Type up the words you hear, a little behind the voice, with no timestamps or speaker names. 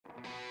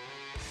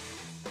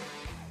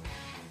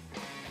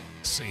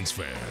Saints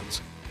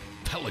fans,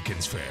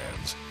 Pelicans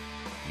fans,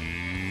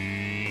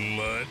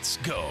 let's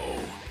go.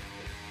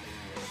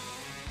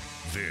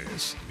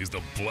 This is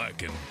the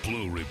Black and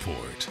Blue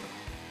Report.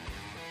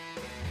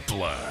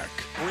 Black.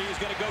 Brees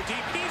going to go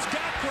deep. He's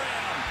got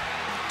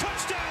Graham.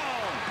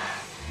 Touchdown.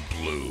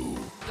 Blue.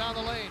 Down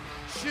the lane.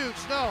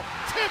 Shoots. No.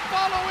 Tip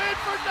follow in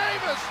for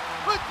Davis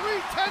with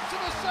 3/10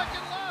 of a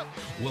second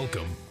left.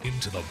 Welcome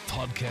into the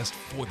podcast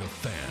for the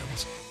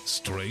fans,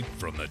 straight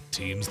from the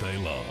teams they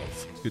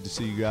love. It's good to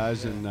see you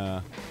guys, and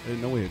I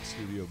didn't know we had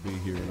Studio B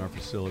here in our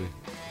facility.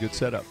 Good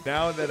setup.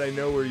 Now that I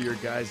know where your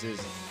guys'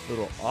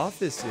 little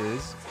office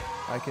is,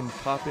 I can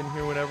pop in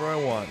here whenever I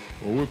want.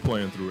 Well, we're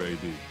playing through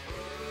AD,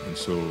 and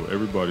so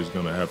everybody's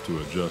going to have to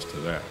adjust to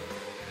that.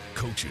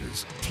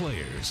 Coaches,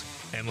 players,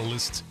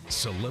 analysts,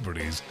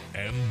 celebrities,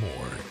 and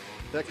more.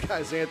 That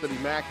guy's Anthony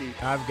Mackie.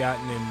 I've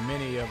gotten in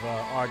many of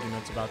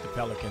arguments about the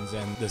Pelicans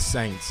and the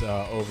Saints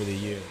over the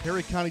years.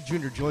 Harry Connick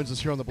Jr. joins us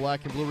here on the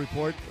Black and Blue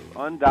Report.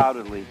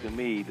 Undoubtedly, to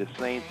me, the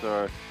Saints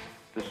are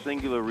the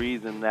singular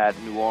reason that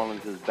New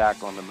Orleans is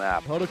back on the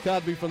map. Hoda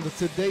Kotb from the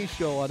Today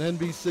Show on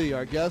NBC,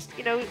 our guest.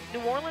 You know,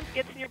 New Orleans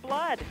gets in your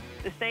blood.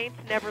 The Saints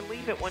never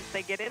leave it once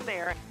they get in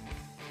there.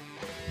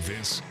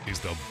 This is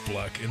the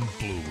Black and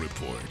Blue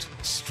Report,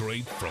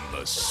 straight from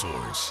the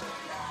source.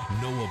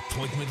 No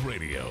appointment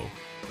radio,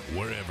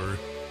 wherever,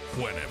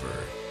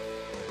 whenever.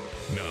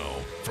 Now,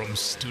 from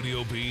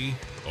Studio B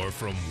or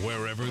from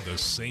wherever the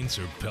Saints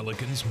or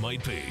Pelicans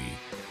might be,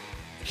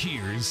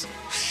 here's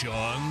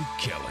Sean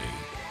Kelly.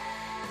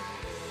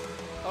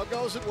 How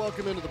goes it?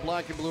 Welcome into the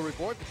Black and Blue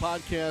Report, the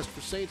podcast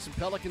for Saints and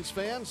Pelicans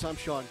fans. I'm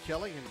Sean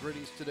Kelly, and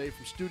greetings today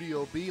from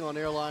Studio B on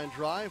Airline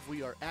Drive.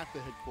 We are at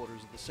the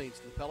headquarters of the Saints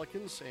and the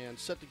Pelicans and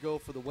set to go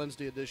for the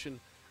Wednesday edition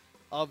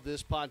of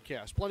this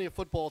podcast. Plenty of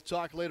football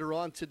talk later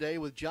on today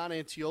with John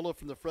Antiola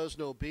from the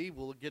Fresno Bee.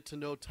 We'll get to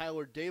know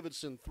Tyler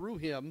Davidson through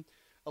him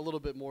a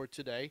little bit more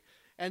today.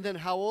 And then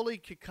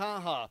Hau'oli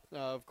Kikaha,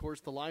 of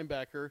course, the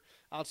linebacker,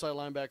 outside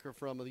linebacker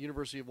from the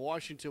University of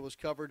Washington, was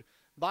covered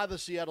by the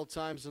Seattle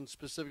Times and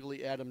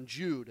specifically Adam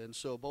Jude. And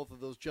so both of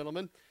those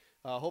gentlemen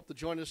hope to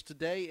join us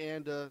today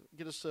and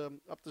get us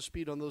up to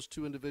speed on those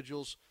two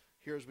individuals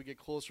here as we get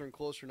closer and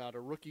closer now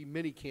to rookie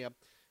minicamp,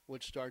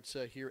 which starts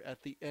here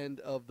at the end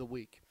of the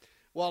week.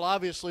 Well,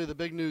 obviously the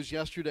big news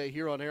yesterday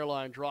here on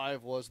Airline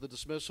Drive was the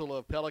dismissal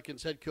of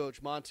Pelicans head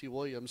coach Monty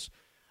Williams.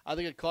 I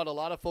think it caught a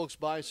lot of folks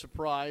by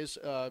surprise.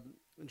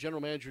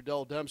 General Manager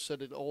Dell Demps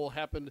said it all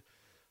happened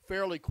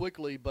fairly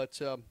quickly, but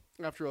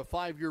after a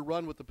 5-year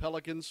run with the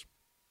Pelicans,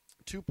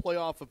 2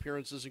 playoff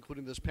appearances,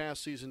 including this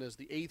past season as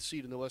the 8th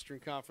seed in the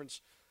Western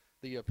Conference,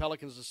 the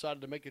Pelicans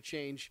decided to make a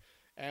change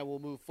and will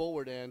move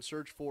forward and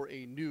search for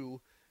a new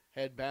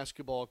head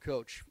basketball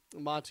coach.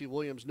 Monty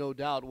Williams, no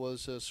doubt,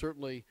 was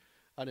certainly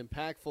an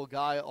impactful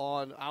guy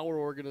on our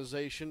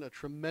organization, a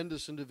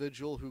tremendous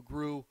individual who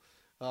grew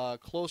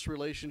close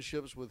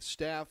relationships with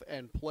staff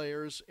and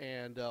players,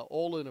 and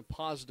all in a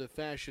positive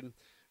fashion.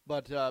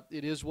 But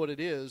it is what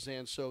it is,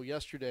 and so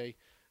yesterday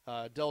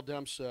Dell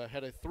Demps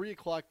had a 3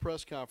 o'clock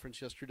press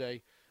conference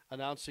yesterday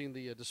announcing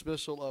the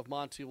dismissal of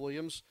Monty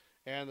Williams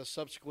and the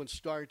subsequent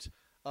start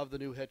of the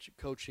new head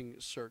coaching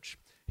search.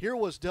 Here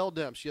was Dell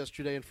Demps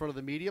yesterday in front of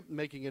the media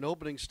making an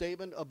opening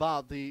statement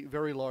about the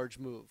very large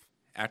move.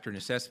 After an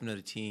assessment of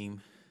the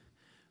team,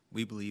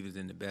 we believe it's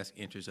in the best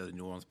interest of the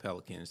New Orleans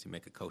Pelicans to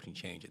make a coaching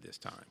change at this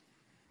time.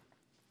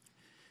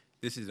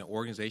 This is an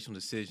organizational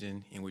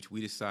decision in which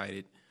we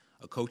decided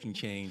a coaching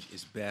change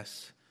is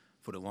best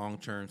for the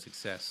long-term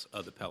success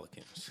of the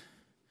Pelicans.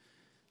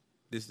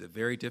 This is a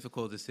very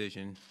difficult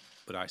decision,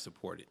 but I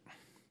support it.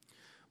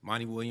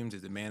 Monty Williams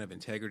is a man of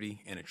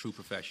integrity and a true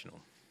professional.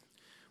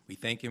 We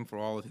thank him for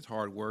all of his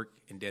hard work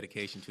and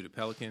dedication to the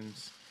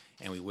Pelicans,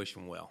 and we wish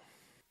him well.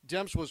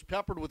 Demps was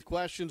peppered with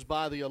questions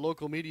by the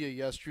local media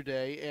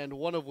yesterday, and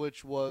one of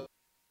which was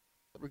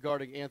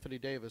regarding Anthony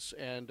Davis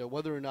and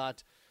whether or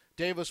not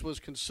Davis was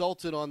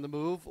consulted on the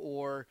move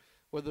or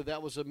whether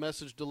that was a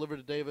message delivered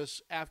to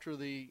Davis after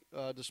the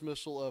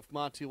dismissal of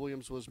Monty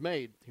Williams was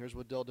made. Here's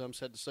what Dell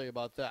Demps had to say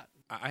about that.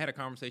 I had a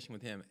conversation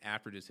with him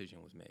after the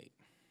decision was made.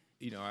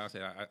 You know,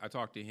 I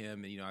talked to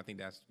him, and, I think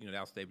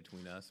that'll stay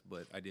between us,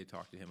 but I did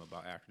talk to him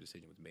about after the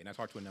decision was made, and I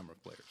talked to a number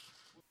of players.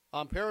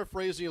 I'm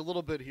paraphrasing a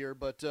little bit here,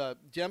 but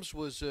Demps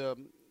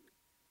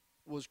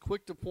was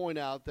quick to point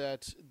out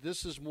that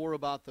this is more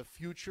about the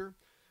future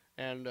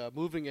and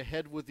moving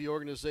ahead with the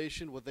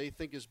organization, what they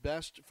think is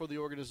best for the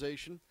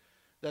organization,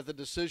 that the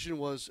decision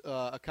was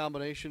a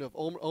combination of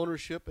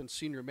ownership and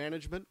senior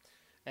management,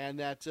 and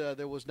that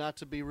there was not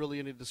to be really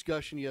any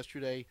discussion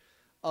yesterday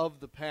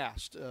of the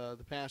past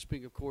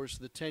being, of course,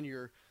 the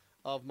tenure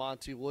of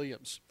Monty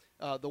Williams.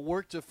 The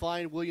work to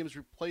find Williams'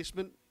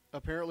 replacement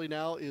apparently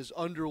now is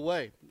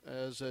underway,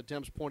 as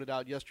Demps pointed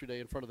out yesterday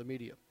in front of the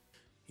media.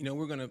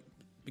 We're going to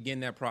begin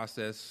that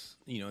process,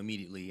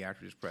 immediately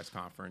after this press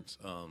conference.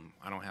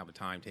 I don't have a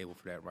timetable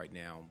for that right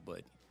now,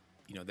 but,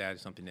 that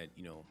is something that,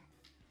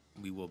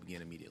 we will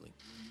begin immediately.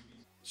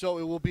 So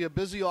it will be a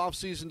busy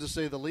offseason, to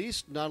say the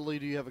least. Not only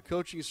do you have a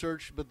coaching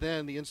search, but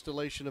then the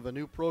installation of a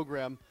new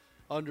program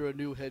under a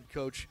new head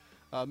coach,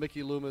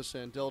 Mickey Loomis,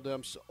 and Dell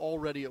Demps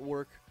already at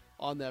work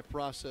on that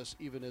process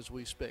even as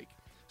we speak.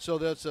 So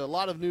that's a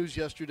lot of news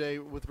yesterday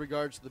with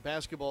regards to the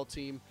basketball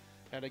team.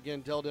 And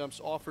again, Dell Demps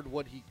offered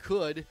what he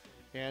could,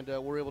 and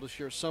we're able to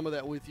share some of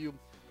that with you.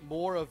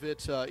 More of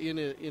it in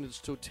its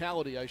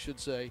totality, I should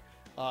say,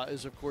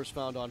 is, of course,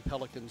 found on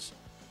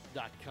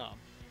Pelicans.com.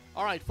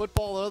 All right,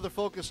 football, another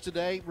focus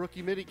today.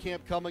 Rookie minicamp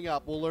coming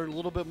up. We'll learn a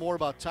little bit more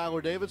about Tyler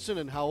Davidson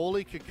and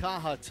Hau'oli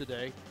Kikaha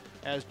today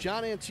as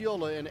John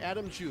Antiola and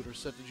Adam Jude are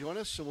set to join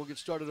us. So we'll get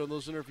started on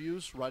those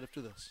interviews right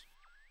after this.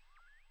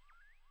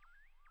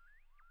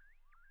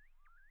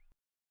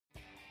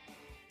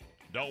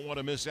 Don't want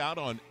to miss out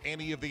on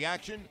any of the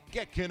action?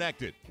 Get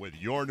connected with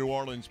your New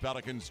Orleans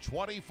Pelicans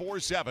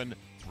 24/7,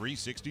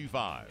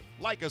 365.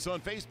 Like us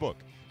on Facebook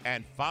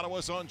and follow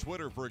us on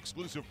Twitter for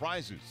exclusive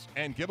prizes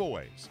and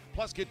giveaways.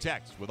 Plus, get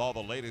text with all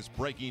the latest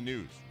breaking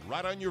news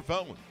right on your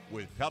phone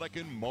with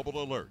Pelican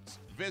Mobile Alerts.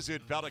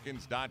 Visit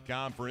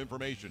Pelicans.com for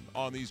information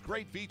on these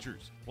great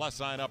features. Plus,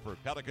 sign up for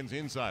Pelicans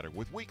Insider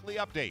with weekly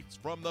updates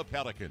from the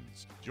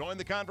Pelicans. Join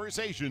the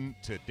conversation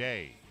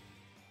today.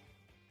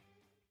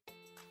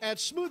 At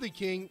Smoothie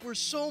King, we're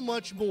so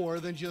much more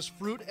than just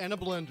fruit and a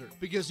blender,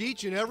 because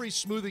each and every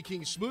Smoothie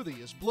King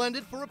smoothie is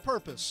blended for a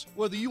purpose.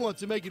 Whether you want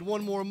to make it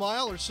one more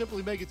mile or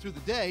simply make it through the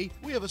day,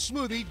 we have a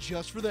smoothie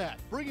just for that.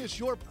 Bring us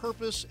your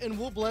purpose and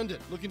we'll blend it.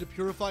 Looking to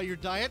purify your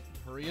diet?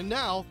 Hurry in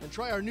now and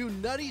try our new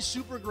Nutty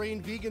Super Grain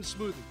Vegan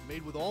Smoothie.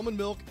 Made with almond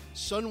milk,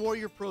 Sun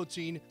Warrior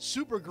protein,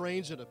 super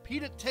grains, and a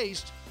peanut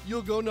taste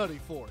you'll go nutty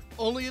for.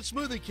 Only at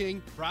Smoothie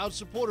King, proud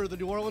supporter of the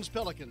New Orleans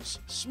Pelicans.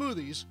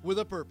 Smoothies with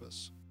a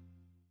purpose.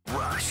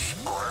 Rush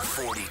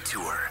R40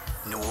 Tour,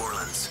 New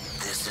Orleans,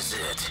 this is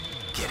it.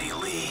 Geddy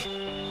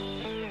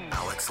Lee,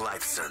 Alex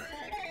Lifeson,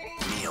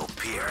 Neil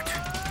Peart.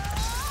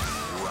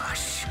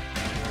 Rush.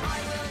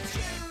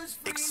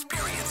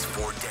 Experience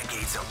 4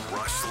 decades of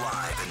Rush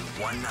live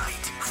in one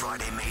night.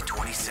 Friday, May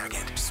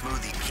 22nd,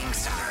 Smoothie King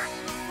Center.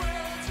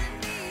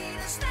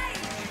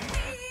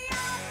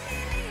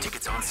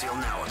 Tickets on sale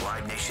now at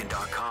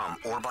LiveNation.com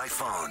or by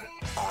phone.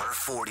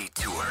 R40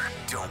 Tour.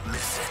 Don't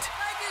miss it.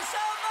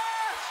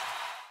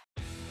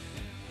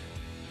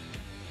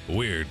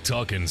 We're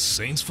talking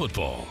Saints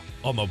football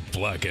on the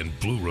Black and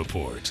Blue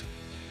Report.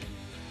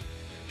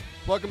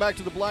 Welcome back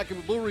to the Black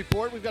and Blue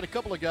Report. We've got a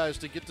couple of guys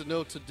to get to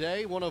know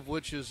today, one of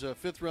which is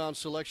fifth-round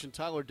selection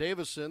Tyler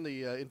Davidson,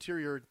 the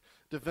interior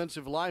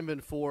defensive lineman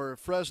for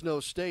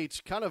Fresno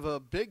State. Kind of a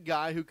big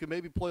guy who can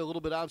maybe play a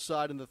little bit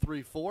outside in the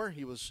 3-4.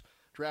 He was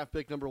draft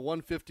pick number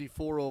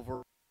 154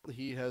 overall.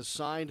 He has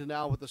signed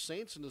now with the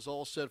Saints and is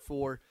all set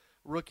for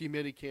rookie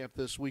minicamp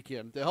this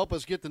weekend. To help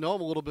us get to know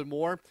him a little bit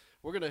more,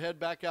 we're going to head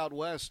back out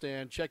west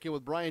and check in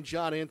with Brian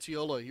John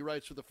Antiola. He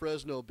writes for the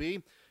Fresno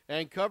Bee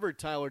and covered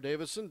Tyler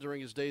Davidson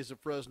during his days at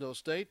Fresno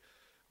State.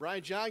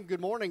 Brian John, good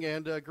morning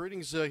and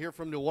greetings here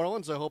from New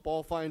Orleans. I hope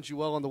all finds you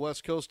well on the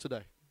West Coast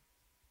today.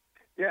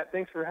 Yeah,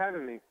 thanks for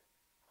having me.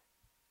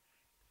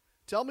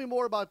 Tell me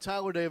more about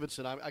Tyler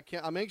Davidson.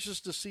 I'm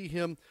anxious to see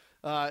him,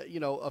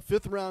 a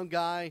fifth-round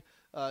guy.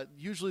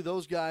 Usually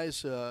those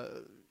guys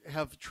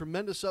have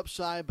tremendous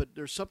upside, but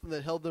there's something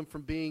that held them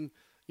from being,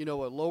 a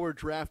lower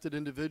drafted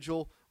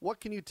individual. What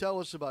can you tell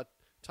us about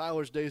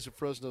Tyler's days at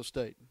Fresno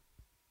State?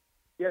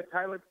 Yeah,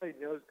 Tyler played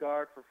nose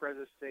guard for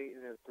Fresno State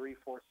in a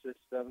 3-4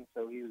 system,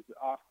 so he was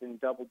often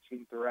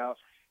double-teamed throughout,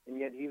 and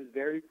yet he was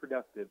very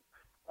productive.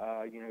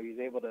 He was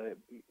able to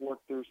work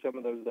through some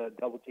of those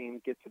double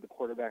teams, get to the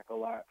quarterback a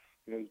lot.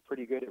 He's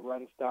pretty good at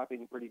run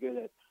stopping, pretty good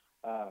at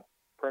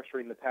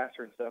pressuring the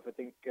passer and stuff. I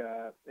think,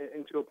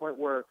 and to a point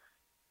where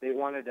they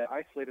wanted to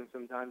isolate him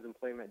sometimes and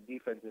play him at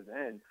defensive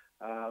end.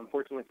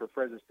 Unfortunately for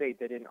Fresno State,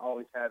 they didn't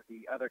always have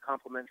the other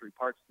complementary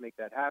parts to make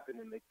that happen,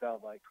 and they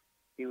felt like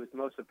he was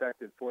most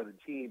effective for the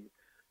team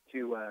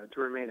to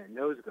remain at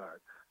nose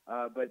guard.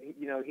 But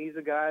he's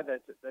a guy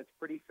that's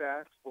pretty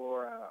fast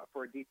for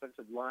a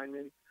defensive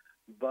lineman,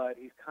 but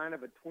he's kind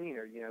of a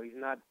tweener. He's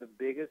not the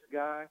biggest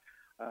guy.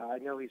 I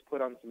know he's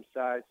put on some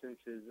size since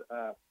his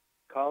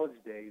college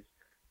days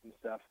and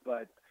stuff,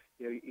 but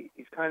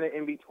he's kind of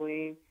in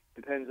between.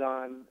 Depends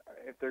on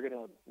if they're going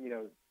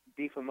to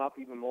beef him up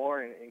even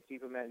more and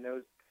keep him at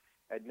nose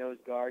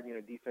guard,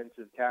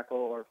 defensive tackle,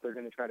 or if they're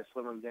going to try to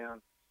slim him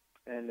down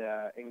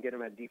and get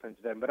him at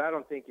defensive end. But I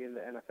don't think in the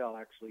NFL,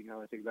 actually, now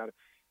that I think about it,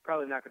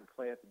 probably not going to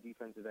play at the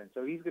defensive end.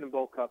 So he's going to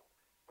bulk up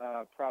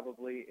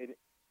probably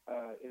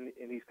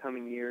in these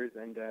coming years,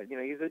 and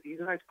he's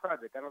a nice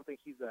project. I don't think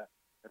he's a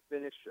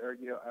finished or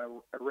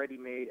a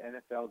ready-made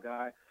NFL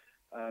guy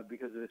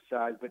because of his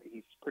size, but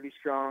he's pretty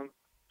strong.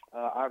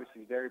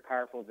 Obviously very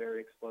powerful,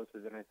 very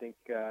explosive, and I think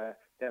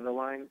down the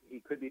line he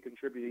could be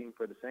contributing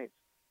for the Saints.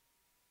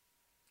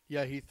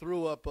 Yeah, he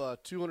threw up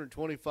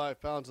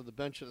 225 pounds on the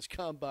bench at his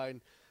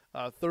combine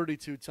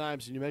 32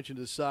 times, and you mentioned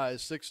his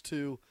size,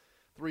 6'2",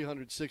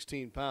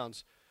 316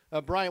 pounds.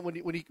 Brian,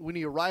 when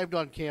he arrived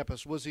on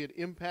campus, was he an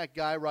impact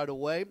guy right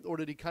away, or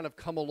did he kind of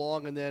come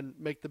along and then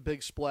make the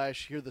big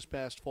splash here this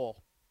past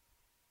fall?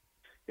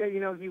 Yeah,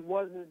 he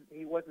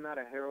was not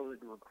a heralded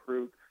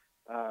recruit.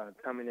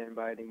 coming in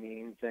by any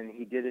means, and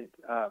he didn't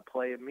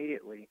play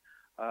immediately.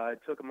 It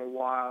took him a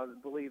while. I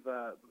believe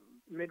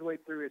midway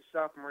through his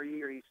sophomore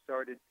year, he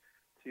started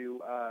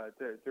to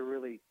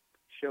really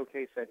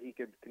showcase that he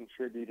could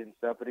contribute and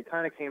stuff, but it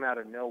kind of came out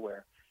of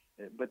nowhere.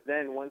 But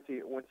then once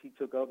he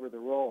took over the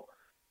role,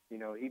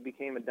 he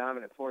became a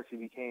dominant force. He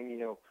became,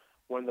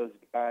 one of those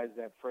guys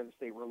that Fresno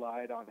State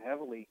relied on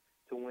heavily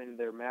to win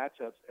their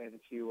matchups and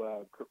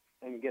to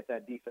get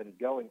that defense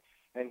going.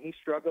 And he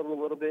struggled a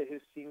little bit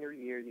his senior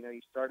year.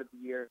 He started the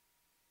year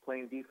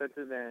playing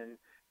defensive end,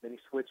 then he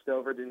switched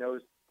over to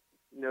nose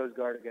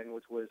guard again,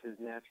 which was his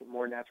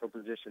more natural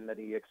position that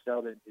he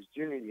excelled in his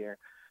junior year.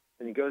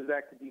 And he goes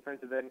back to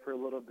defensive end for a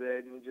little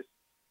bit, and just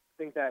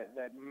think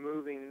that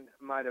moving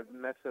might have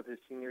messed up his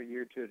senior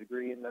year to a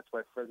degree, and that's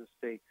why Fresno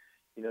State,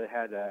 they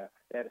had a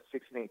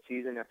 6-8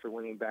 season after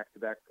winning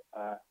back-to-back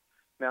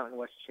Mountain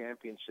West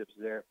championships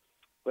there.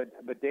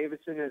 But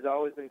Davison has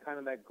always been kind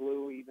of that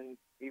glue, even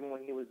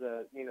when he was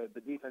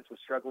the defense was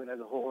struggling as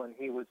a whole, and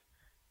he was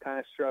kind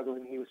of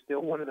struggling. He was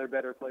still one of their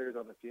better players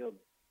on the field.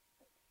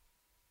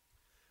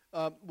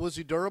 Was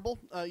he durable?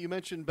 You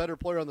mentioned better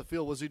player on the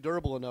field. Was he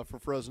durable enough for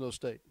Fresno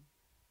State?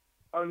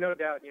 Oh, no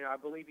doubt. I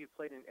believe he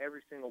played in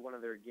every single one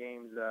of their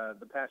games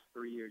the past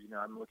 3 years.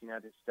 I'm looking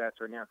at his stats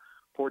right now: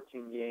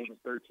 14 games,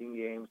 13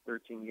 games,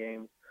 13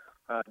 games.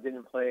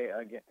 Didn't play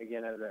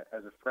again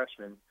as a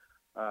freshman,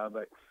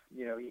 but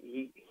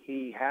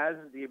he has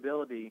the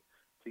ability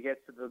to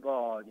get to the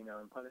ball,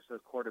 and punish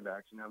those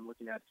quarterbacks. I'm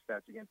looking at his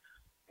stats again.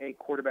 8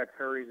 quarterback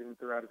hurries in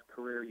throughout his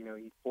career.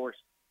 He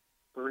forced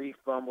 3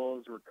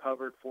 fumbles,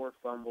 recovered 4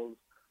 fumbles.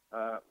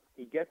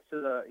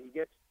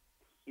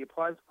 He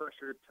applies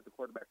pressure to the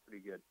quarterback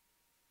pretty good.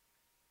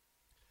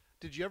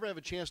 Did you ever have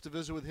a chance to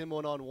visit with him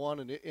one-on-one?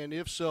 And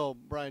if so,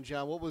 Brian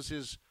John, what was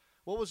his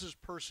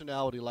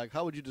personality like?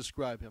 How would you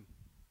describe him?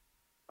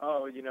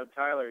 Oh,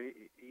 Tyler,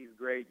 he's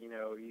great.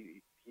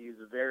 He's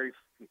a very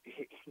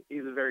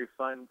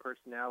fun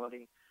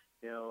personality.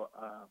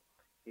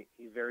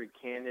 He's very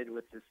candid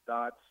with his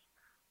thoughts,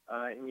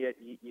 and yet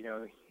he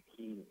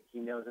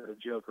knows how to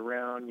joke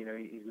around.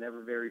 He's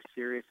never very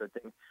serious. I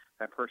think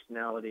that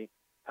personality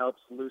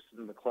helps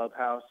loosen the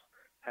clubhouse,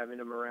 having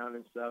him around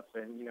and stuff.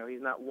 And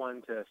he's not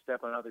one to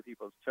step on other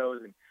people's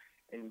toes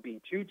and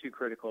be too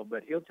critical,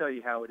 but he'll tell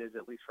you how it is,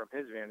 at least from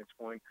his vantage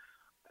point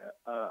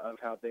of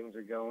how things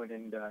are going.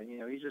 And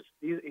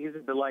he's a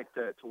delight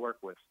to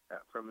work with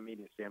from a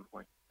media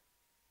standpoint.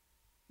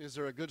 Is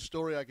there a good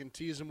story I can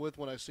tease him with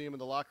when I see him in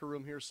the locker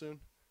room here soon?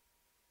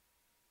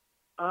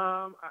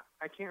 I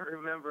can't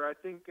remember. I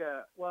think,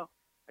 I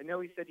know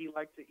he said he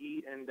liked to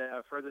eat, and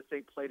Fresno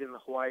State played in the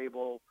Hawaii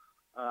Bowl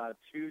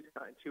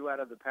two out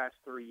of the past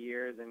 3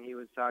 years, and he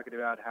was talking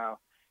about how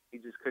he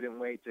just couldn't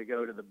wait to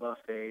go to the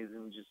buffets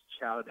and just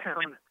chow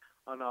down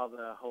on all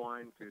the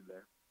Hawaiian food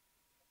there.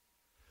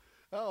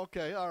 Oh,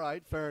 okay. All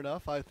right. Fair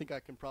enough. I think I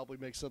can probably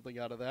make something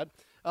out of that.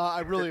 I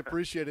really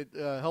appreciate it,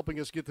 helping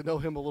us get to know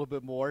him a little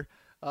bit more.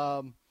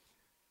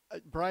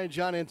 Brian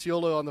John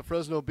Antiola on the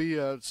Fresno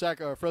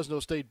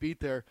State beat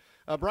there.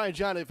 Brian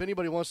John, if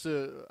anybody wants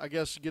to, I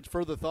guess, get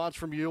further thoughts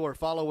from you or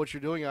follow what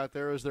you're doing out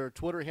there, is there a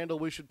Twitter handle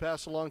we should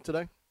pass along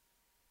today?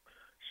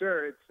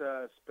 Sure. It's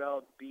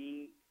spelled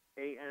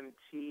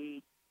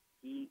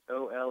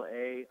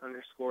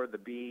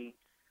BANTEOLA_the B.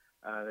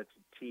 That's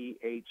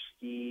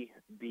THEBEE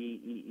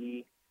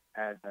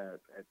at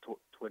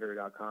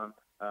twitter.com.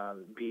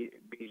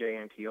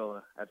 BJ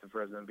Antiola at the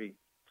Fresno Bee.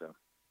 So.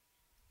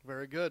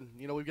 Very good.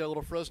 We've got a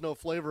little Fresno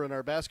flavor in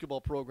our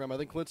basketball program. I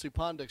think Quincy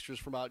Pondexter's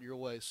from out your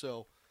way,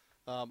 so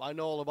I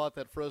know all about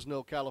that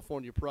Fresno,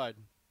 California pride.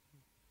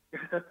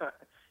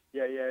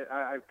 Yeah.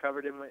 I've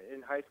covered him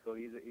in high school.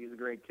 He's a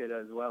great kid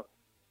as well.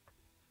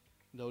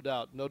 No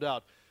doubt.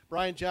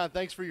 Brian John,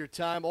 thanks for your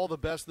time. All the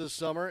best this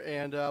summer,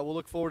 and we'll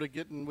look forward to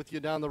getting with you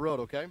down the road,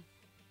 okay?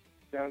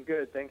 Sounds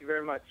good. Thank you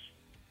very much.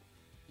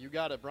 You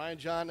got it. Brian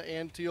John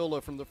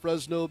Antiola from the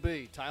Fresno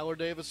Bee. Tyler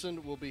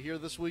Davison will be here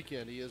this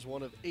weekend. He is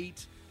one of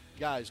 8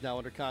 guys now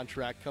under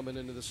contract coming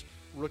into this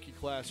rookie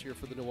class here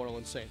for the New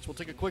Orleans Saints. We'll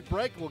take a quick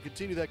break, and we'll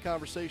continue that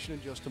conversation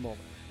in just a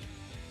moment.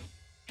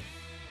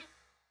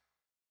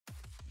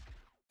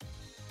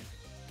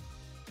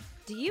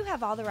 Do you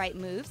have all the right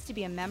moves to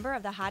be a member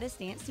of the hottest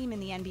dance team in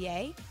the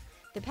NBA?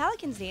 The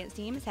Pelicans dance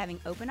team is having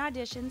open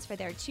auditions for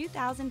their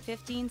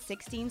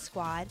 2015-16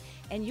 squad,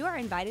 and you are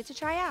invited to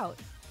try out.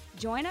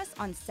 Join us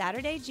on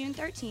Saturday, June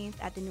 13th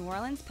at the New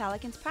Orleans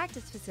Pelicans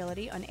practice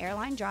facility on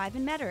Airline Drive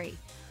in Metairie.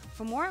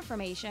 For more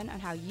information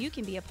on how you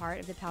can be a part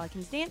of the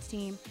Pelicans dance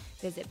team,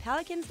 visit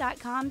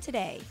pelicans.com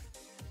today.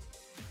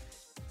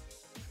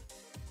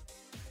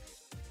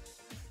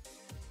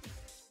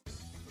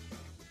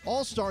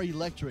 All-Star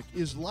Electric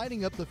is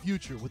lighting up the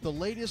future with the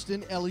latest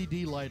in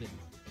LED lighting.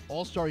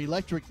 All-Star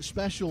Electric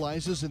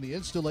specializes in the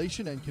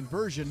installation and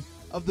conversion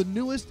of the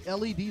newest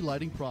LED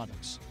lighting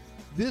products.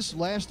 This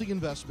lasting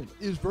investment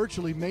is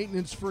virtually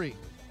maintenance-free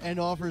and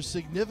offers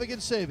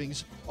significant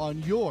savings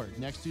on your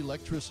next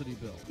electricity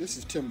bill. This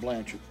is Tim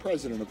Blanchard,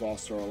 president of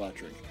All-Star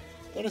Electric.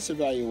 Let us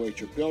evaluate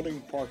your building,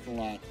 parking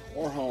lot,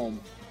 or home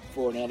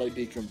for an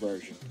LED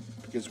conversion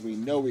because we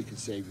know we can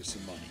save you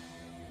some money.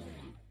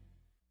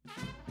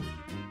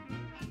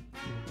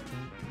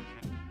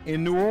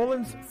 In New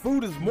Orleans,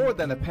 food is more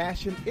than a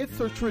passion, it's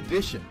a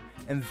tradition.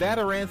 And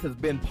Zatarain's has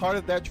been part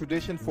of that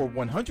tradition for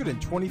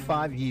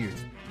 125 years.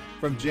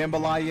 From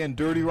jambalaya and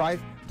dirty rice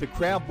to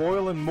crab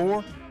boil and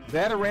more,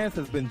 Zatarain's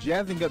has been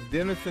jazzing up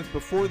dinner since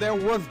before there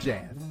was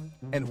jazz.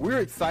 And we're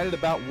excited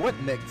about what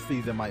next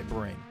season might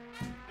bring.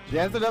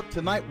 Jazz it up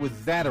tonight with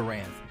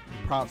Zatarain's,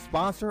 proud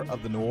sponsor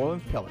of the New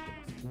Orleans Pelicans.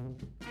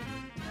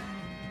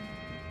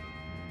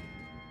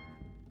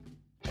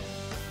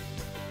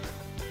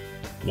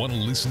 Want to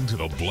listen to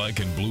the Black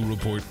and Blue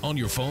Report on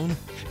your phone?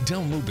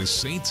 Download the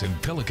Saints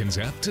and Pelicans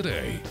app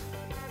today.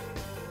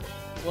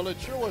 Well, it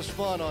sure was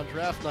fun on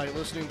draft night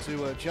listening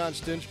to John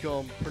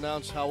Stinchcomb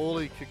pronounce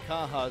Hau'oli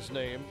Kikaha's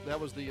name. That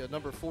was the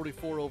number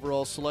 44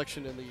 overall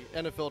selection in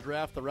the NFL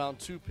draft, the round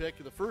 2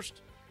 pick, the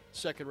first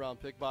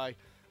second-round pick by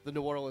the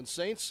New Orleans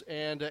Saints.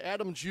 And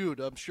Adam Jude,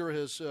 I'm sure,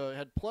 has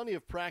had plenty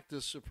of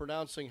practice of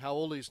pronouncing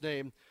Hau'oli's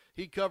name.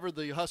 He covered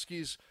the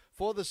Huskies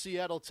for the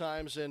Seattle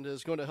Times and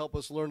is going to help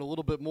us learn a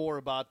little bit more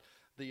about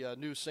the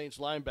new Saints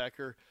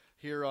linebacker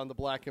here on the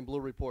Black and Blue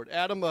Report.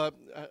 Adam,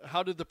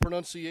 how did the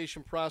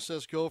pronunciation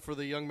process go for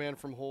the young man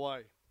from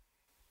Hawaii?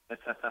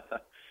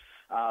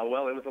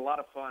 Well, it was a lot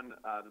of fun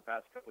the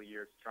past couple of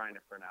years trying to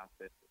pronounce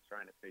it,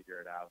 trying to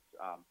figure it out.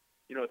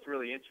 It's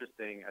really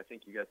interesting. I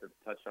think you guys have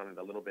touched on it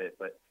a little bit,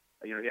 but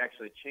he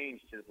actually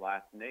changed his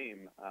last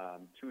name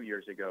 2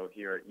 years ago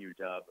here at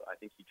UW. I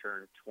think he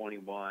turned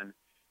 21,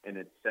 and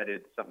it said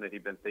it's something that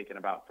he'd been thinking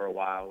about for a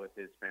while with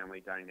his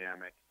family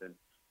dynamics. And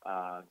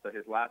so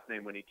his last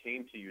name when he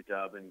came to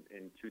UW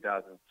in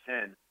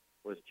 2010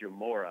 was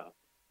Jamora.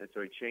 And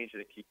so he changed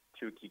it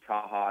to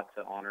Kikaha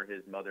to honor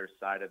his mother's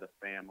side of the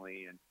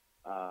family. And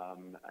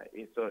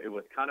so it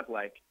was kind of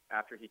like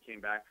after he came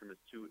back from his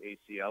 2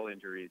 ACL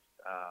injuries,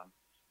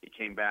 he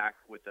came back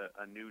with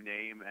a new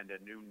name and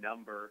a new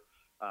number,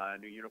 a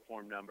new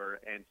uniform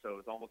number. And so it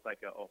was almost like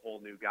a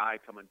whole new guy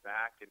coming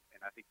back. And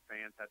I think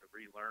fans had to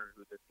relearn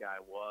who this guy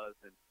was.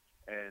 And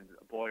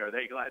boy, are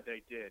they glad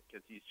they did,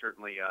 because he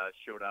certainly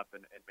showed up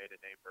and made a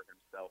name for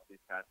himself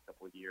these past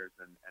couple of years.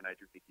 And I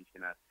do think he's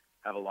going to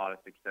have a lot of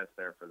success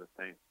there for the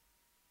Saints.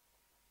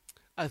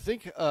 I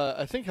think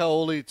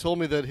Hau'oli told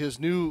me that his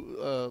new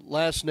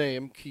last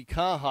name,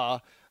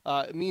 Kikaha,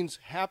 means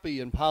happy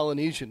in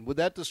Polynesian. Would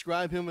that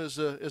describe him as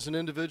an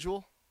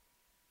individual?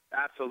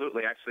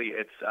 Absolutely. Actually,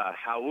 it's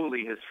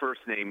Hau'oli. His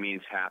first name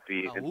means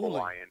happy in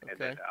Hawaiian. Okay. And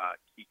then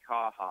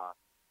Kikaha,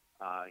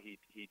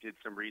 he did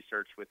some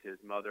research with his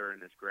mother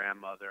and his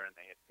grandmother, and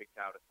they had picked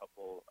out a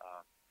couple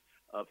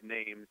of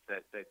names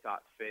that they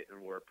thought fit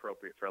and were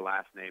appropriate for a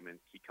last name, and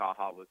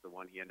Kikaha was the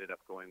one he ended up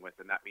going with,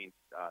 and that means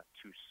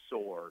to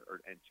soar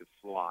and to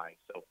fly.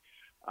 So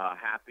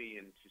happy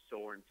and to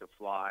soar and to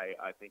fly,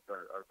 I think,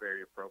 are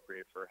very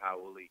appropriate for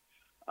Hau'oli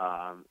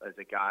as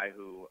a guy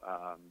who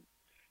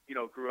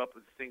grew up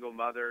with a single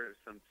mother,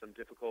 some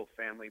difficult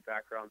family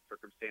background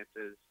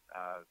circumstances.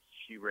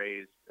 She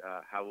raised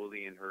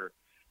Hau'oli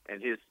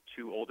and his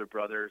 2 older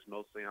brothers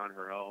mostly on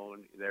her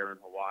own there in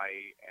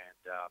Hawaii.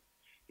 And,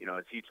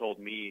 as he told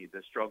me,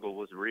 the struggle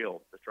was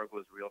real. The struggle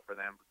was real for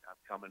them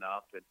coming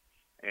up.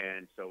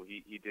 And so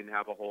he didn't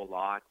have a whole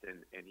lot,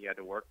 and he had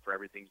to work for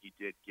everything he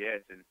did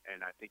get.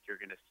 And I think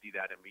you're going to see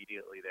that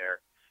immediately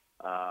there.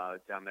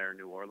 Down there in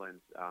New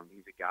Orleans.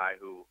 He's a guy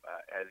who,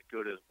 as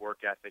good as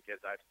work ethic as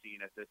I've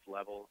seen at this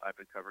level, I've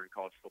been covering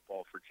college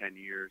football for 10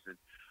 years, and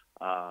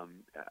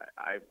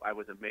I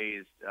was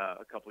amazed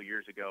a couple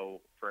years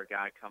ago for a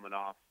guy coming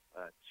off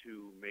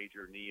 2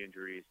 major knee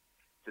injuries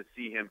to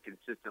see him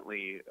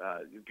consistently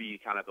be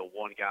kind of the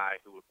one guy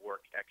who would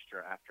work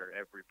extra after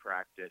every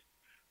practice.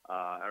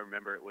 I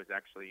remember it was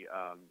actually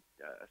a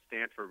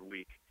Stanford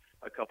week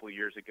a couple of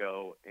years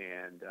ago,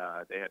 and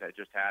they had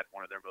just had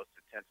one of their most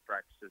intense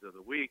practices of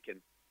the week,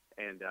 and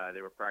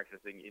they were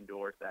practicing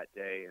indoors that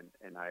day,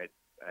 and I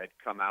had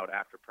come out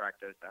after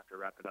practice after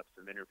wrapping up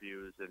some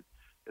interviews, and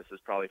this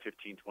was probably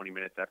 15-20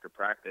 minutes after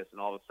practice,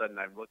 and all of a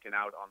sudden I'm looking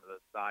out on the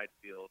side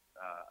field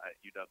at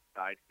UW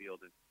side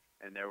field,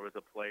 and there was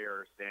a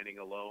player standing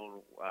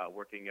alone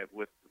working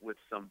with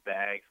some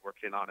bags,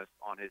 working on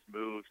his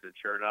moves, and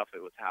sure enough it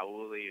was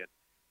Hau'oli. And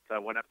so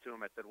I went up to him.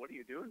 I said, "What are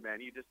you doing,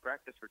 man? You just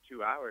practiced for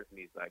 2 hours." And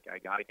he's like,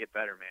 "I got to get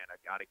better, man. I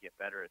got to get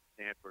better at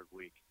Stanford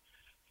week."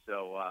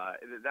 So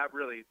that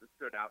really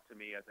stood out to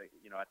me. At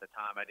the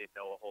time, I didn't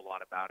know a whole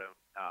lot about him.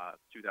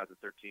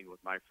 2013 was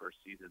my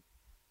first season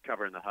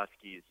covering the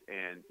Huskies,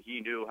 and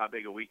he knew how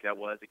big a week that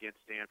was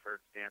against Stanford.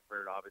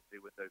 Stanford, obviously,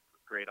 with a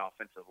great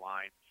offensive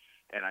line.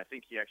 And I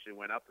think he actually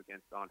went up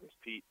against Andres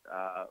Pete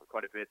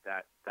quite a bit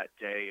that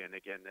day, and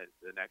again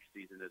the next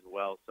season as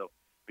well. So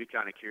be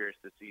kind of curious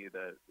to see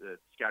the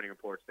scouting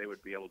reports they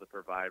would be able to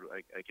provide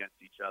against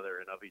each other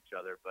and of each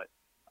other. But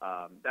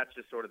that's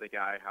just sort of the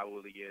guy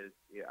Hau'oli is.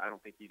 I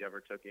don't think he'd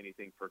ever took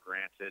anything for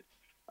granted.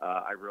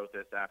 I wrote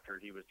this after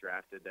he was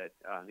drafted that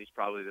he's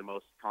probably the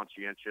most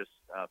conscientious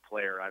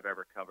player I've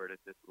ever covered at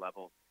this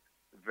level.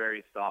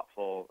 Very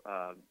thoughtful,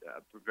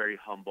 very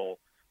humble.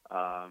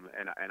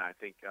 And I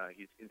think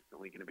he's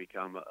instantly going to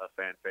become a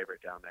fan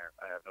favorite down there.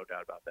 I have no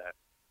doubt about that.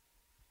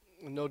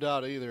 No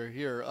doubt either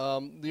here.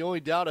 The only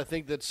doubt I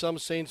think that some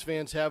Saints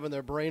fans have in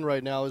their brain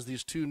right now is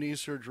these 2 knee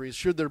surgeries.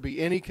 Should there be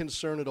any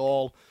concern at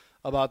all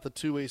about the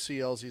 2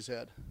 ACLs he's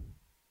had?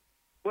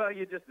 Well,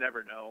 you just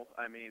never know.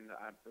 I mean,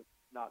 I'm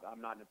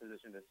not in a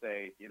position to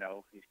say,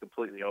 he's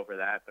completely over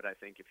that. But I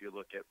think if you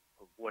look at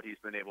what he's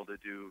been able to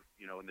do,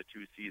 in the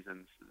 2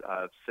 seasons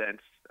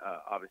since,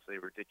 obviously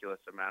a ridiculous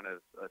amount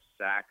of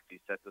sacks. He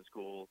set the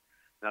school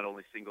not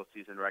only single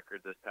season record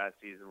this past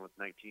season with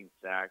 19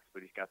 sacks, but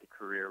he's got the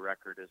career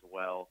record as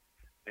well.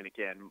 And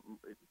again,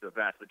 the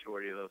vast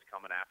majority of those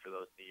coming after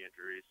those knee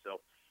injuries. So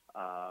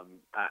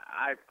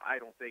I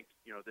don't think,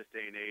 this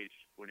day and age,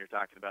 when you're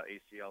talking about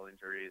ACL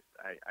injuries,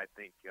 I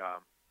think, I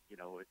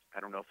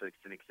don't know if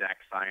it's an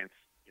exact science,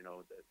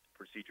 the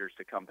procedures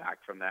to come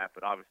back from that.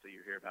 But obviously you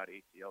hear about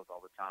ACLs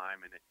all the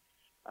time, and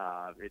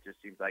it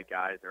just seems like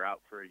guys are out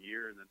for a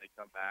year and then they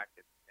come back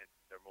and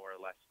they're more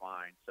or less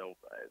fine. So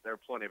there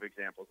are plenty of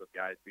examples of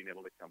guys being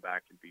able to come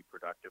back and be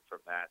productive from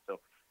that. So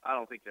I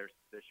don't think there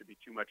should be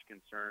too much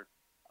concern.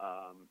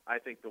 I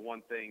think the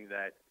one thing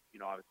that,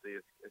 obviously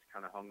is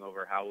kind of hung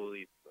over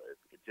Hau'oli,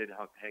 it did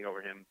hang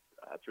over him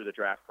through the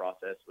draft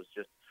process, was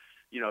just,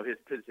 his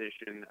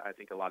position. I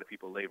think a lot of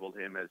people labeled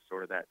him as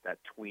sort of that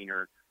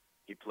tweener.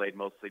 He played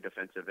mostly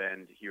defensive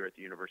end here at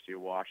the University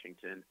of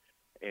Washington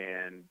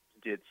and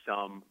did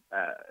some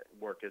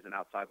work as an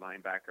outside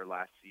linebacker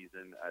last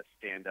season, a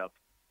stand-up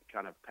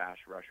kind of pass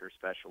rusher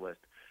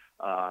specialist.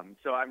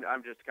 So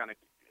I'm just kind of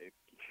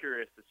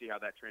curious to see how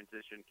that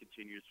transition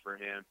continues for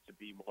him to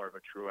be more of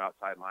a true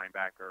outside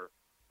linebacker,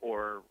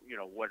 or,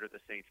 what are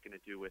the Saints going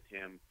to do with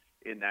him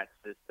in that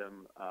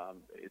system?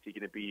 Is he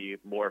going to be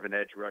more of an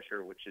edge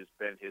rusher, which has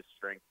been his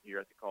strength here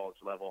at the college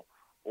level,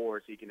 or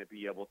is he going to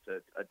be able to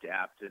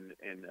adapt and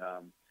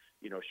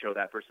show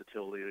that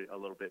versatility a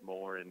little bit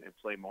more and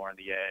play more on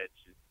the edge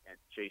and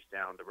chase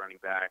down the running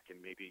back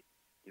and maybe,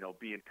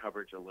 be in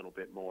coverage a little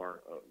bit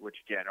more, which,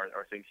 again,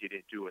 are things he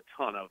didn't do a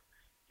ton of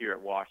here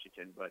at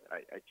Washington, but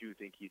I do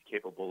think he's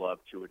capable of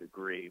to a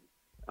degree.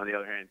 On the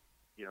other hand,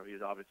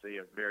 he's obviously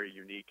a very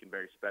unique and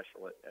very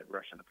special at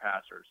rushing the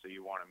passer, so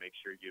you want to make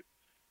sure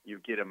you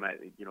get him at,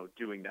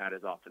 doing that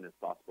as often as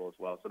possible as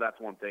well. So that's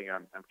one thing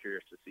I'm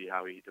curious to see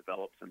how he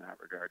develops in that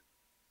regard.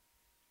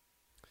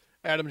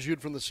 Adam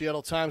Jude from the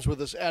Seattle Times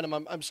with us. Adam,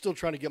 I'm still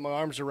trying to get my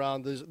arms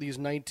around these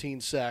 19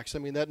 sacks. I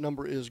mean, that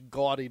number is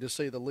gaudy to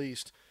say the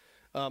least.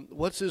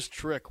 What's his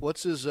trick?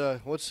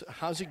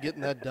 How's he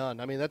getting that done?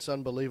 I mean, that's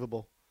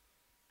unbelievable.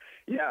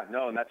 Yeah,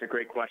 no, and that's a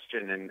great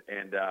question,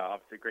 and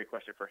obviously a great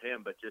question for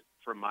him. But just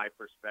from my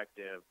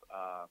perspective,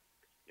 I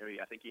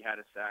think he had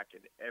a sack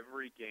in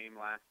every game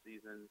last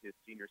season, his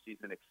senior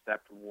season,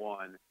 except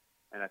one.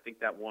 And I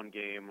think that one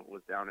game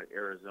was down at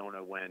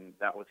Arizona when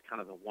that was kind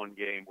of the one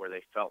game where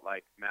they felt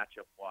like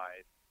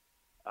matchup-wise,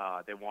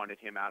 they wanted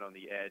him out on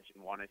the edge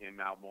and wanted him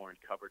out more in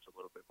coverage a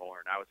little bit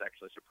more. And I was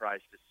actually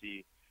surprised to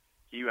see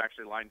he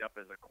actually lined up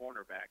as a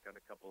cornerback on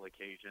a couple of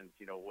occasions,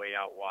 way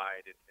out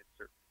wide in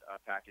certain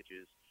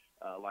packages,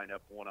 lined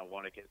up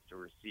one-on-one against a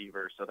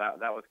receiver. So that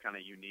was kind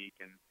of unique,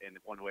 and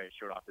one way it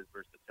showed off his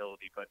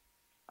versatility. But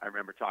I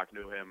remember talking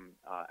to him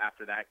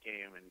after that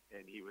game,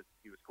 and he was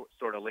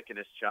sort of licking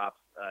his chops,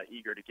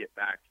 eager to get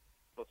back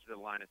closer to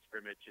the line of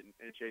scrimmage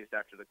and chased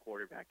after the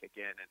quarterback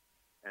again.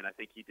 And I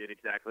think he did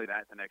exactly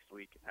that the next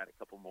week and had a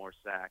couple more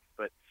sacks.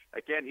 But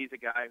again, he's a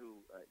guy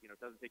who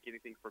doesn't take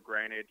anything for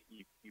granted.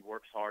 He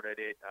works hard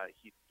at it.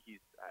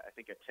 He's I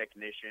think a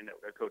technician.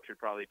 A coach would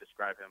probably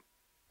describe him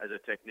as a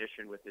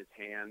technician with his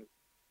hands.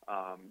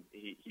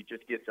 He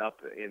just gets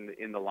up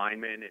in the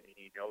linemen, and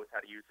he knows how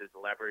to use his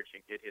leverage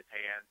and get his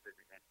hands and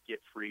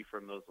get free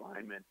from those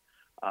linemen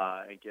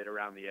and get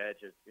around the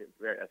edge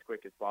as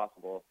quick as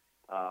possible.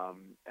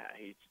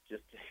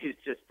 He's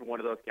just one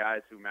of those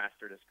guys who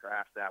mastered his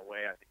craft that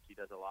way. I think he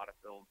does a lot of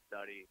film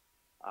study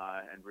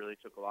and really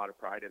took a lot of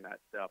pride in that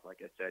stuff.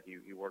 Like I said,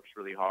 he works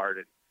really hard,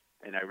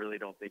 and I really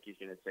don't think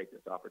he's going to take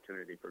this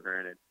opportunity for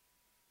granted.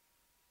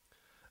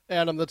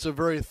 Adam, that's a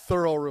very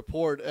thorough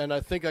report, and I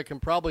think I can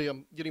probably,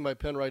 I'm getting my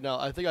pen right now,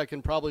 I think I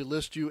can probably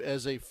list you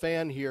as a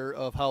fan here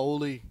of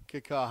Hau'oli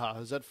Kikaha.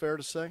 Is that fair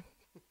to say?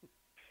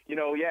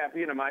 Yeah,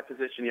 being in my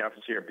position,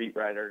 obviously you're a beat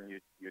writer, and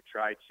you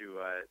try to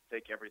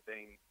take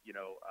everything,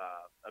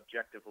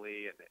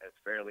 objectively and as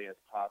fairly as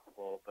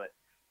possible. But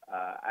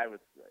I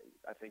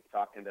think,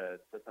 talking to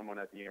someone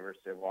at the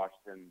University of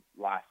Washington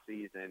last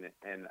season,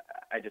 and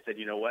I just said,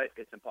 you know what,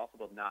 it's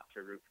impossible not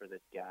to root for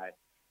this guy.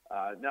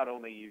 Not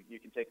only you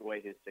can take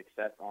away his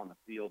success on the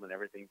field and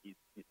everything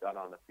he's done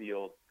on the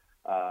field,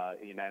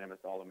 unanimous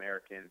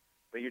All-American,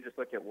 but you just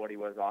look at what he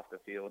was off the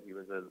field. He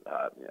was an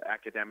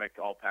academic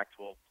All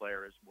Pac-12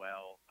 player as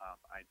well.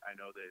 I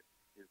know that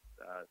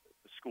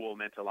the school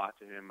meant a lot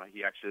to him.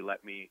 He actually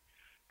let me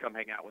come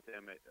hang out with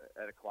him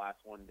at a class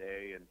one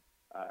day, and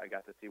I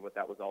got to see what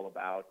that was all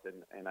about.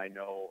 And I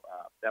know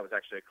that was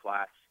actually a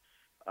class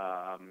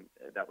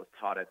that was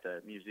taught at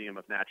the Museum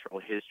of Natural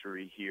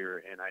History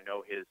here, and I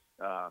know his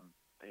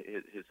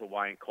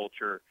Hawaiian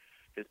culture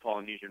his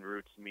Polynesian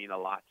roots mean a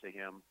lot to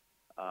him.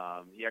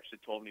 He actually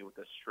told me with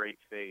a straight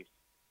face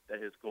that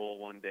his goal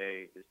one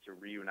day is to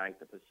reunite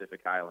the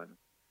Pacific Islands.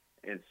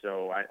 And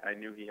so I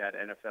knew he had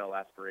NFL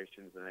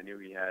aspirations, and I knew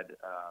he had,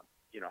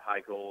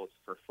 high goals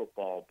for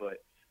football,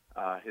 but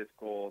his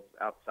goals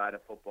outside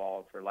of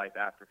football for life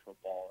after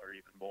football are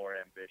even more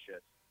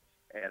ambitious.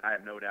 And I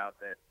have no doubt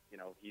that,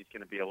 he's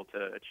going to be able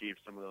to achieve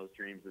some of those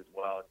dreams as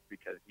well,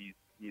 because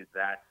he's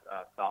that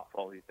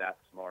thoughtful, he's that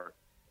smart,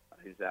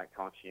 he's that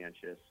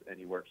conscientious, and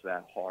he works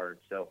that hard.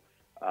 So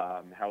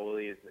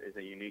Hauli is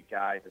a unique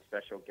guy, he's a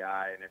special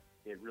guy, and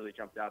it really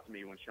jumped out to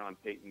me when Sean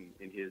Payton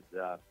in his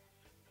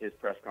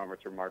press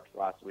conference remarks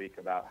last week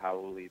about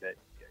Hauli that,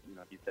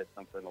 he said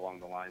something along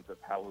the lines of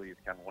Hauli is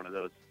kind of one of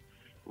those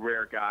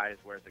rare guys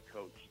where as a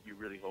coach you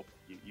really hope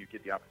you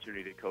get the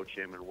opportunity to coach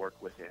him and work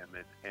with him,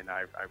 and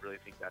I really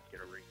think that's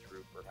going to ring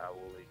true for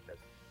Hauli,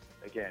 because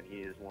again,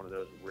 he is one of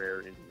those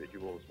rare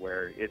individuals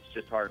where it's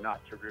just hard not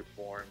to root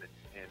for him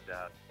and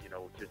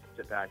just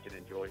sit back and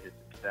enjoy his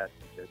success,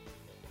 because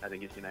I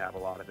think he's going to have a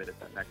lot of it at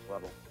that next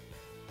level.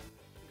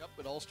 Yep,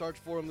 it all starts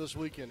for him this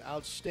weekend.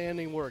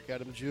 Outstanding work,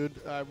 Adam Jude.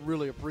 I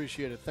really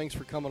appreciate it. Thanks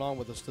for coming on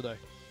with us today.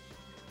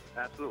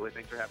 Absolutely.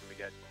 Thanks for having me,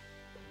 guys.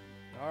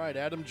 All right,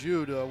 Adam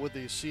Jude with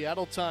the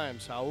Seattle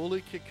Times.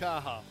 Hauli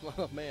Kikaha.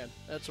 Oh, man,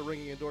 that's a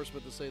ringing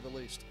endorsement to say the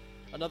least.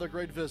 Another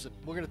great visit.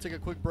 We're going to take a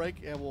quick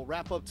break, and we'll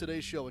wrap up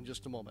today's show in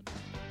just a moment.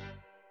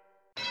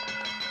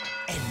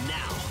 And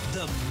now,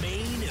 the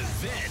main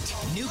event.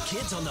 New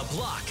Kids on the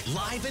Block,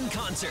 live in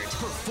concert,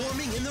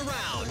 performing in the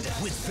round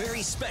with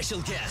very special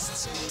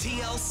guests,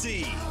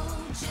 TLC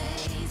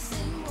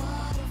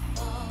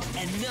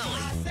and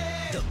Nelly.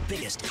 The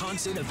biggest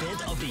concert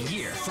event of the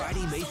year,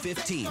 Friday, May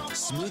 15th,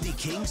 Smoothie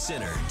King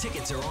Center.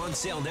 Tickets are on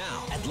sale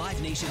now at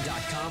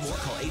livenation.com or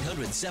call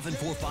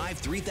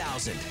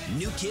 800-745-3000.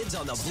 New Kids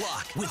on the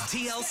Block with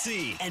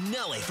TLC and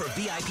Nelly. For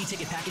VIP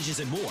ticket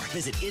packages and more,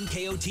 visit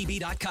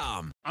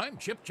nkotb.com. I'm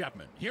Chip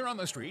Chapman, here on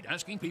the street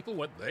asking people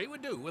what they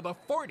would do with a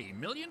 $40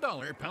 million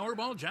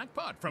Powerball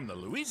jackpot from the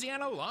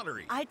Louisiana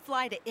Lottery. I'd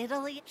fly to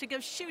Italy to go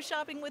shoe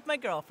shopping with my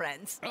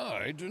girlfriends.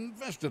 I'd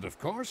invest it, of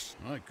course.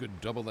 I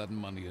could double that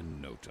money in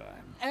no time.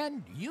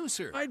 And you,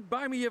 sir? I'd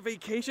buy me a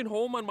vacation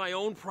home on my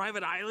own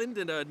private island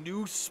and a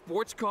new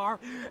sports car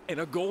and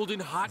a golden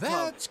hot tub.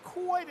 That's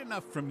quite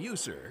enough from you,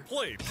 sir.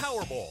 Play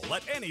Powerball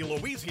at any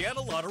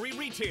Louisiana Lottery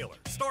retailer.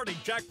 Starting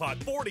jackpot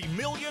 $40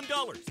 million.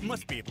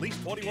 Must be at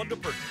least 21 to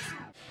purchase.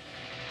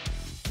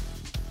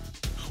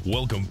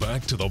 Welcome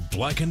back to the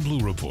Black and Blue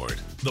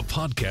Report, the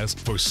podcast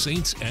for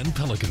Saints and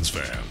Pelicans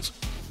fans.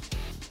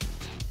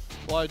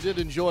 Well, I did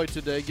enjoy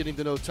today getting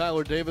to know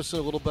Tyler Davison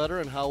a little better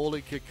and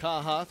Hauli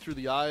Kikaha through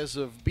the eyes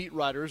of beat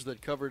writers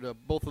that covered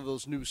both of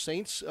those new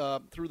Saints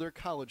through their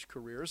college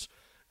careers.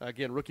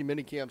 Again, rookie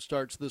minicamp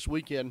starts this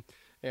weekend,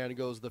 and it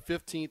goes the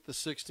 15th, the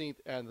 16th,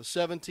 and the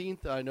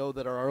 17th. I know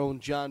that our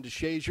own John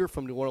DeShazier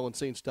from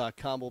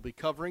NewOrleansSaints.com will be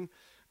covering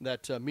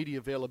that media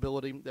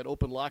availability, that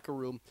open locker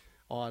room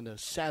on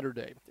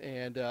Saturday.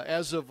 And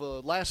as of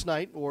last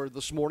night, or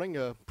this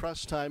morning,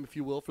 press time, if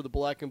you will, for the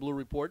Black and Blue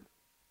Report,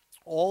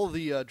 all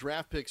the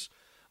draft picks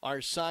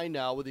are signed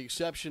now, with the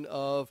exception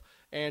of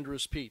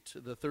Andrus Peat,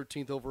 the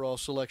 13th overall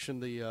selection,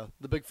 the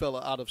big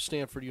fella out of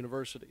Stanford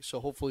University. So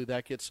hopefully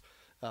that gets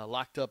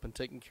locked up and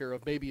taken care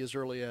of, maybe as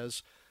early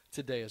as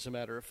today, as a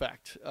matter of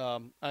fact.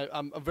 I'm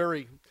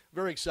very,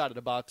 very excited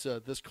about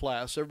this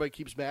class. Everybody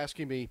keeps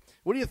asking me,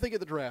 what do you think of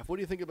the draft? What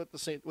do you think about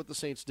what the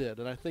Saints did?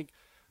 And I think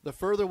the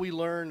further we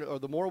learn, or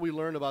the more we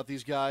learn about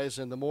these guys,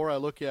 and the more I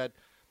look at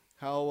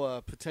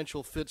how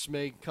potential fits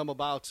may come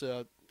about,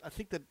 I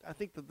think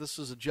that this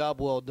is a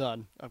job well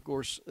done. Of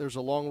course, there's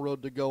a long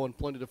road to go and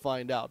plenty to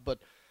find out, but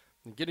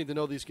getting to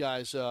know these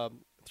guys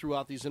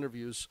throughout these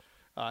interviews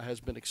has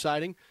been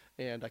exciting,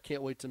 and I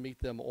can't wait to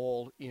meet them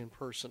all in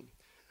person.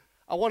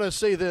 I want to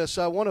say this.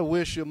 I want to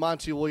wish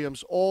Monty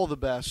Williams all the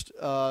best.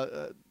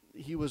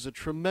 He was a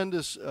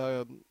tremendous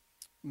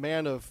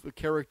man of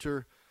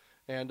character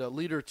and a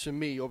leader to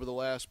me over the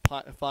last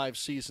 5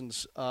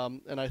 seasons,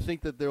 and I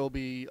think that there will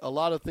be a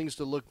lot of things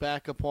to look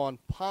back upon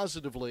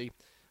positively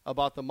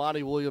about the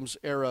Monty Williams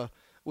era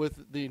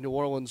with the New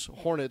Orleans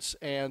Hornets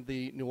and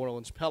the New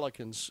Orleans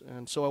Pelicans.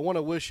 And so I want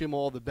to wish him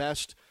all the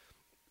best.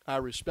 I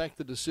respect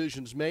the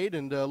decisions made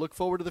and look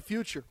forward to the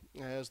future,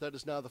 as that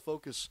is now the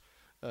focus,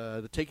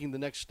 taking the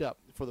next step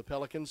for the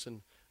Pelicans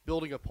and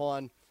building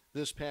upon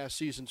this past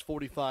season's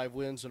 45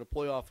 wins and a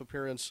playoff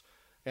appearance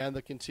and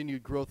the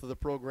continued growth of the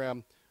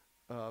program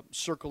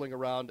circling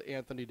around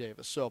Anthony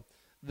Davis. So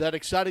that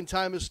exciting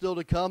time is still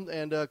to come,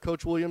 and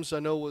Coach Williams, I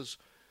know, was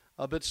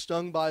a bit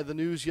stung by the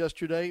news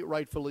yesterday,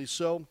 rightfully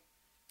so.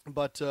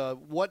 But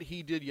what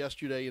he did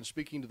yesterday in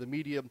speaking to the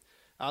media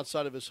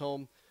outside of his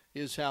home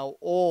is how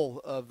all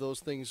of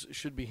those things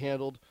should be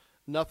handled.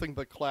 Nothing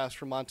but class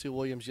from Monty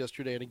Williams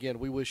yesterday. And, again,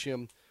 we wish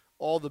him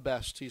all the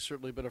best. He's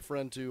certainly been a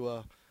friend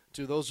to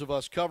those of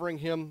us covering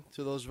him,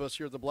 to those of us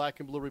here at the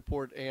Black and Blue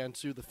Report, and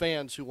to the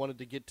fans who wanted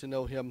to get to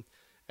know him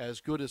as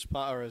good as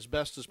or as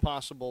best as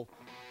possible,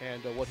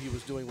 and what he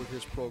was doing with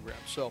his program.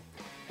 So,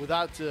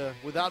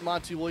 without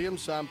Monty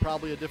Williams, I'm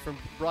probably a different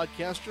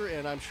broadcaster,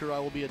 and I'm sure I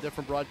will be a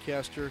different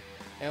broadcaster,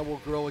 and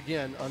will grow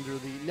again under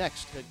the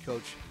next head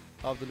coach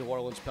of the New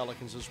Orleans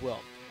Pelicans as well.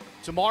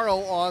 Tomorrow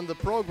on the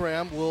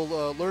program,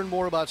 we'll learn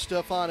more about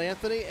Stephon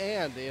Anthony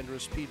and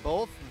Andrus Peat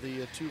both.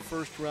 The 2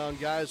 first-round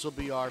guys will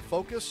be our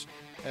focus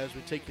as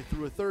we take you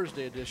through a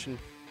Thursday edition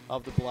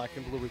of the Black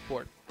and Blue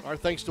Report. Our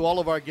thanks to all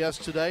of our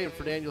guests today, and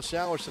for Daniel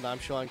Salerson, I'm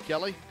Sean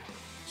Kelly.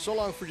 So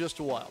long for just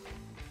a while.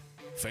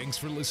 Thanks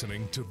for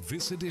listening to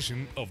this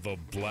edition of the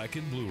Black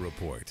and Blue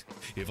Report.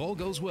 If all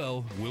goes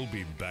well, we'll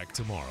be back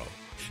tomorrow.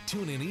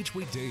 Tune in each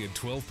weekday at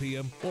 12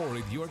 p.m. or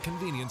at your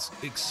convenience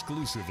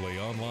exclusively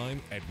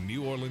online at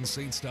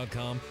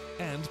NewOrleansSaints.com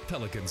and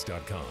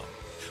Pelicans.com.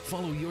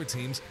 Follow your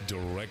teams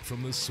direct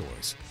from the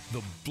source,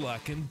 the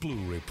Black and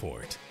Blue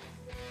Report.